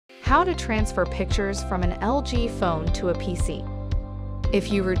How to transfer pictures from an LG phone to a PC.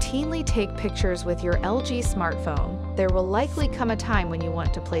 If you routinely take pictures with your LG smartphone, there will likely come a time when you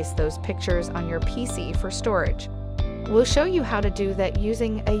want to place those pictures on your PC for storage. We'll show you how to do that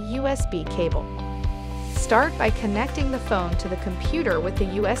using a USB cable. Start by connecting the phone to the computer with the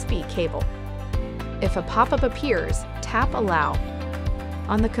USB cable. If a pop-up appears, tap Allow.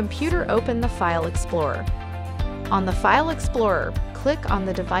 On the computer, open the File Explorer. On the File Explorer, click on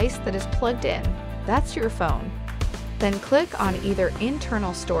the device that is plugged in. That's your phone. Then click on either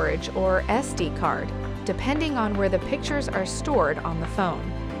internal storage or SD card, depending on where the pictures are stored on the phone.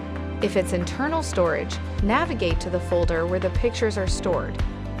 If it's internal storage, navigate to the folder where the pictures are stored.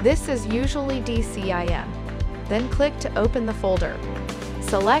 This is usually DCIM. Then click to open the folder.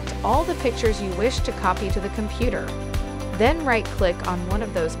 Select all the pictures you wish to copy to the computer. Then right-click on one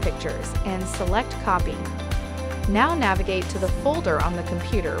of those pictures and select Copy. Now navigate to the folder on the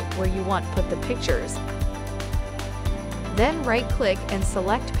computer where you want to put the pictures. Then right-click and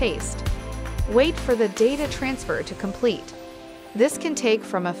select Paste. Wait for the data transfer to complete. This can take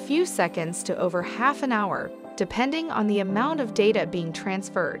from a few seconds to over half an hour, depending on the amount of data being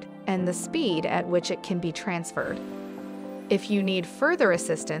transferred and the speed at which it can be transferred. If you need further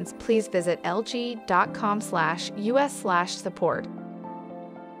assistance, please visit lg.com/us/support.